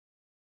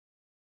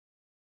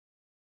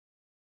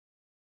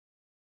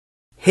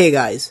Hey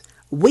guys,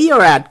 we are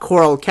at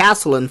Coral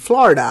Castle in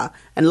Florida,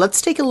 and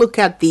let's take a look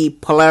at the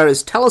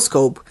Polaris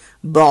telescope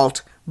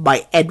built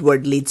by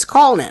Edward Leeds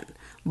Cullinan.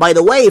 By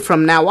the way,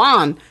 from now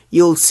on,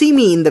 you'll see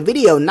me in the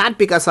video not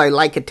because I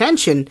like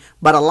attention,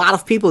 but a lot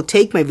of people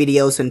take my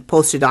videos and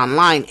post it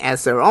online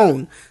as their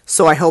own.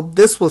 So I hope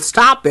this will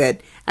stop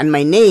it, and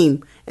my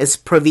name is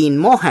Praveen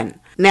Mohan.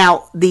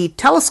 Now, the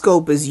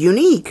telescope is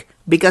unique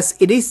because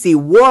it is the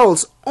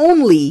world's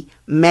only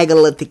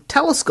megalithic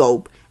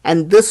telescope,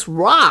 and this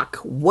rock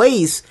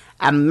weighs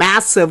a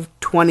massive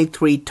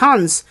 23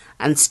 tons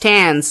and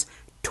stands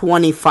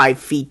 25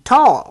 feet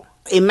tall.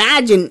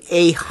 Imagine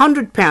a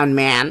 100-pound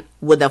man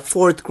with a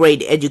 4th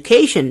grade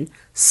education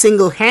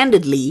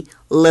single-handedly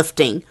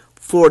lifting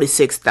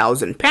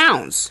 46,000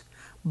 pounds.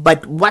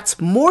 But what's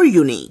more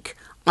unique,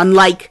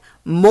 unlike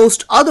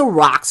most other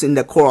rocks in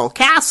the Coral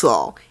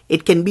Castle,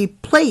 it can be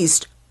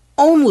placed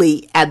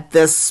only at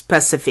this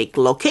specific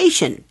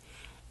location.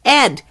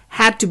 Ed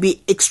had to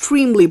be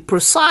extremely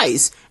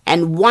precise,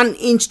 and 1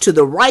 inch to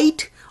the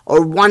right or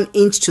 1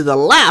 inch to the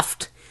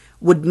left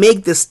would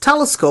make this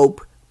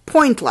telescope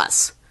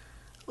pointless.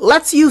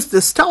 Let's use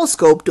this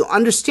telescope to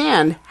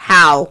understand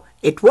how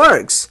it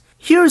works.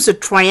 Here's a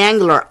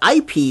triangular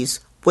eyepiece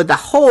with a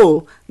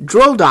hole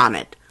drilled on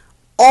it.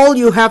 All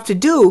you have to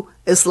do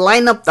is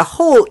line up the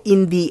hole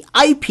in the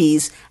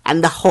eyepiece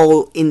and the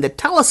hole in the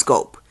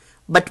telescope.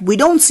 But we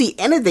don't see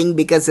anything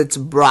because it's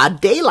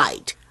broad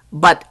daylight.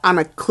 But on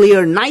a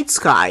clear night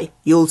sky,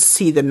 you'll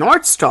see the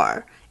North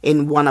Star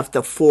in one of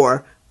the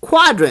 4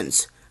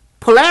 quadrants.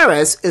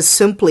 Polaris is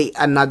simply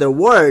another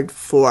word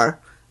for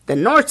the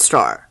North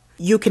Star.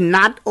 You can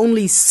not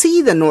only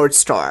see the North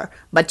Star,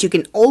 but you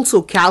can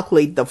also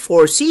calculate the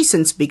 4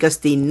 seasons because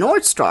the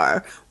North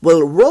Star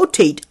will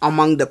rotate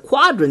among the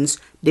quadrants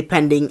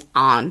depending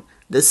on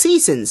the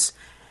seasons.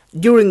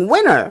 During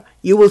winter,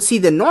 you will see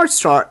the North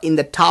Star in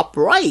the top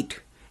right.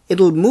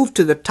 It'll move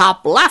to the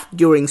top left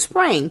during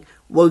spring,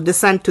 will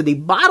descend to the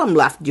bottom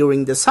left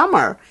during the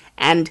summer,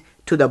 and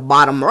to the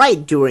bottom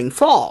right during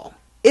fall.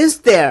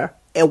 Is there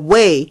a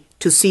way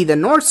to see the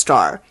North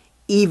Star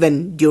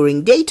even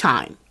during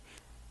daytime?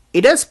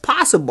 It is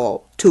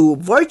possible to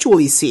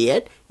virtually see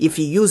it if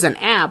you use an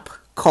app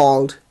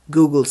called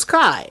Google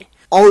Sky.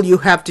 All you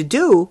have to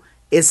do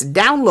is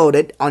download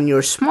it on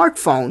your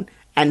smartphone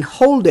and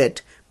hold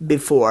it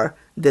before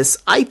this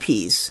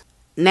eyepiece.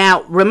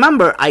 Now,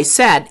 remember I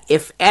said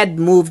if Ed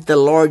moved the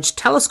large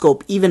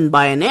telescope even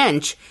by an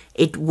inch,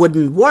 it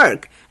wouldn't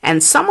work.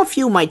 And some of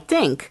you might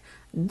think,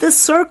 this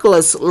circle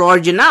is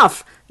large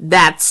enough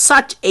that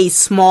such a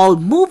small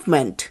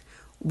movement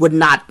would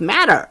not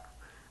matter.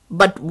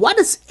 But what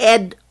is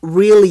Ed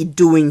really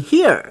doing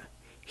here?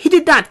 He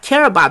did not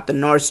care about the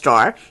North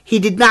Star. He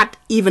did not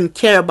even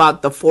care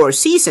about the 4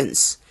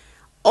 seasons.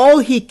 All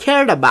he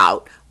cared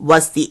about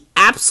was the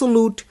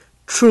absolute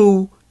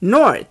true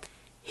north.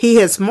 He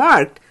has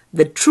marked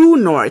the true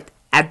north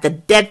at the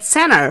dead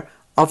center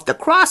of the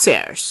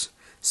crosshairs.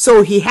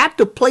 So he had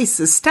to place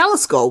this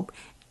telescope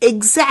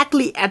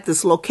exactly at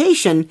this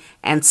location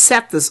and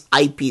set this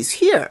eyepiece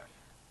here.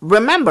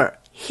 Remember,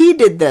 he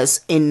did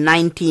this in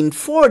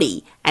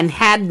 1940 and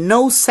had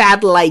no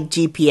satellite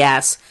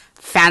GPS,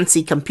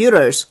 fancy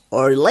computers,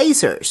 or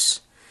lasers.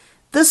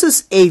 This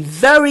is a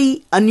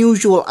very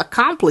unusual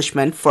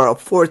accomplishment for a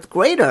 4th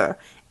grader,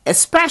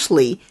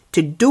 especially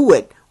to do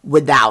it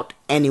without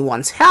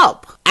anyone's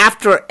help.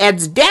 After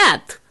Ed's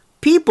death,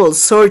 people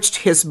searched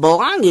his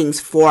belongings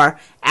for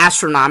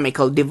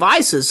astronomical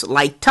devices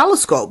like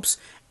telescopes,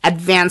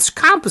 advanced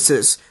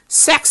compasses,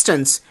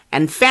 sextants,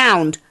 and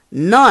found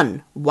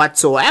none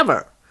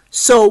whatsoever.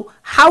 So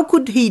how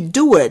could he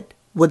do it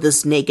with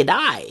his naked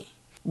eye?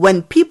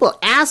 When people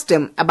asked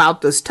him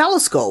about this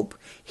telescope,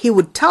 he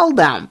would tell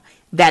them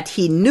that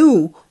he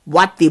knew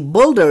what the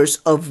builders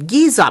of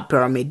Giza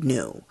pyramid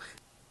knew.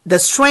 The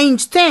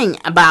strange thing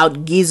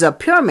about Giza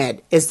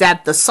pyramid is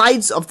that the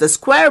sides of the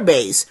square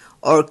base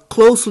are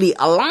closely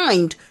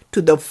aligned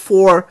to the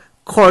 4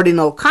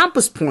 cardinal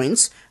compass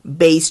points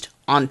based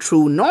on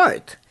true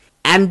north.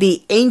 And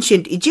the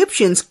ancient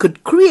Egyptians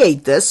could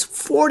create this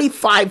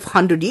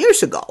 4,500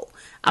 years ago,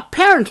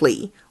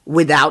 apparently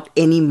without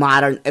any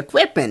modern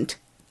equipment,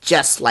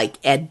 just like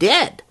Ed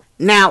did.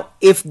 Now,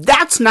 if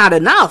that's not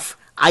enough,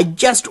 I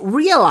just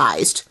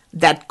realized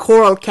that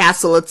Coral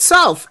Castle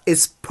itself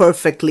is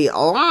perfectly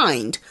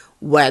aligned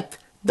with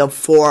the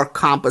 4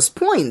 compass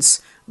points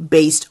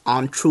based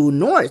on true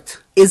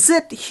north. Is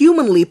it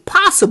humanly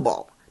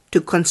possible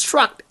to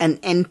construct an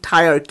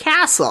entire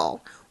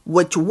castle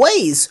which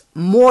weighs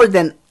more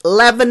than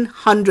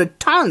 1,100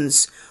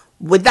 tons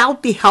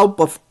without the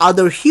help of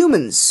other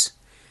humans,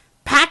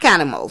 pack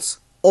animals,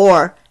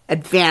 or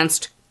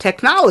advanced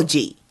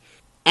technology?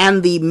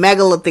 And the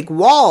megalithic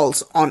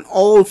walls on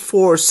all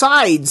 4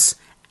 sides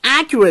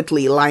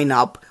accurately line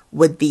up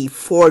with the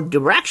 4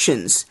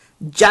 directions,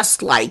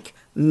 just like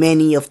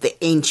many of the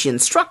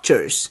ancient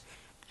structures.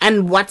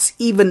 And what's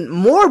even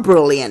more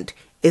brilliant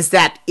is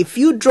that if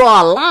you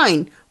draw a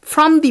line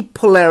from the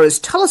Polaris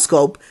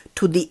telescope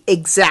to the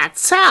exact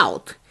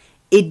south,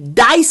 it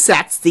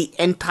dissects the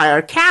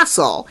entire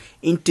castle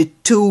into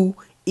two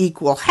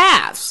equal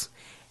halves.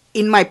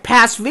 In my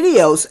past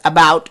videos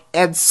about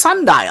Ed's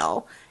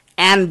sundial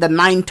and the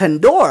 9-ton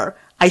door,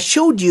 I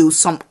showed you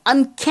some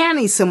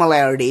uncanny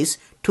similarities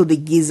to the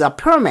Giza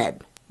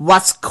pyramid.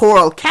 Was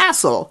Coral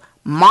Castle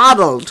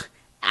modeled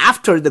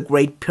after the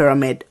Great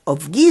Pyramid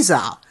of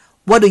Giza?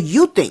 What do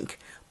you think?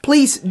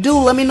 Please do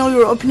let me know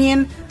your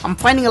opinion. I'm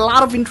finding a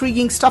lot of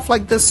intriguing stuff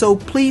like this, so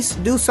please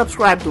do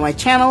subscribe to my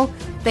channel.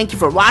 Thank you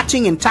for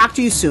watching and talk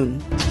to you soon.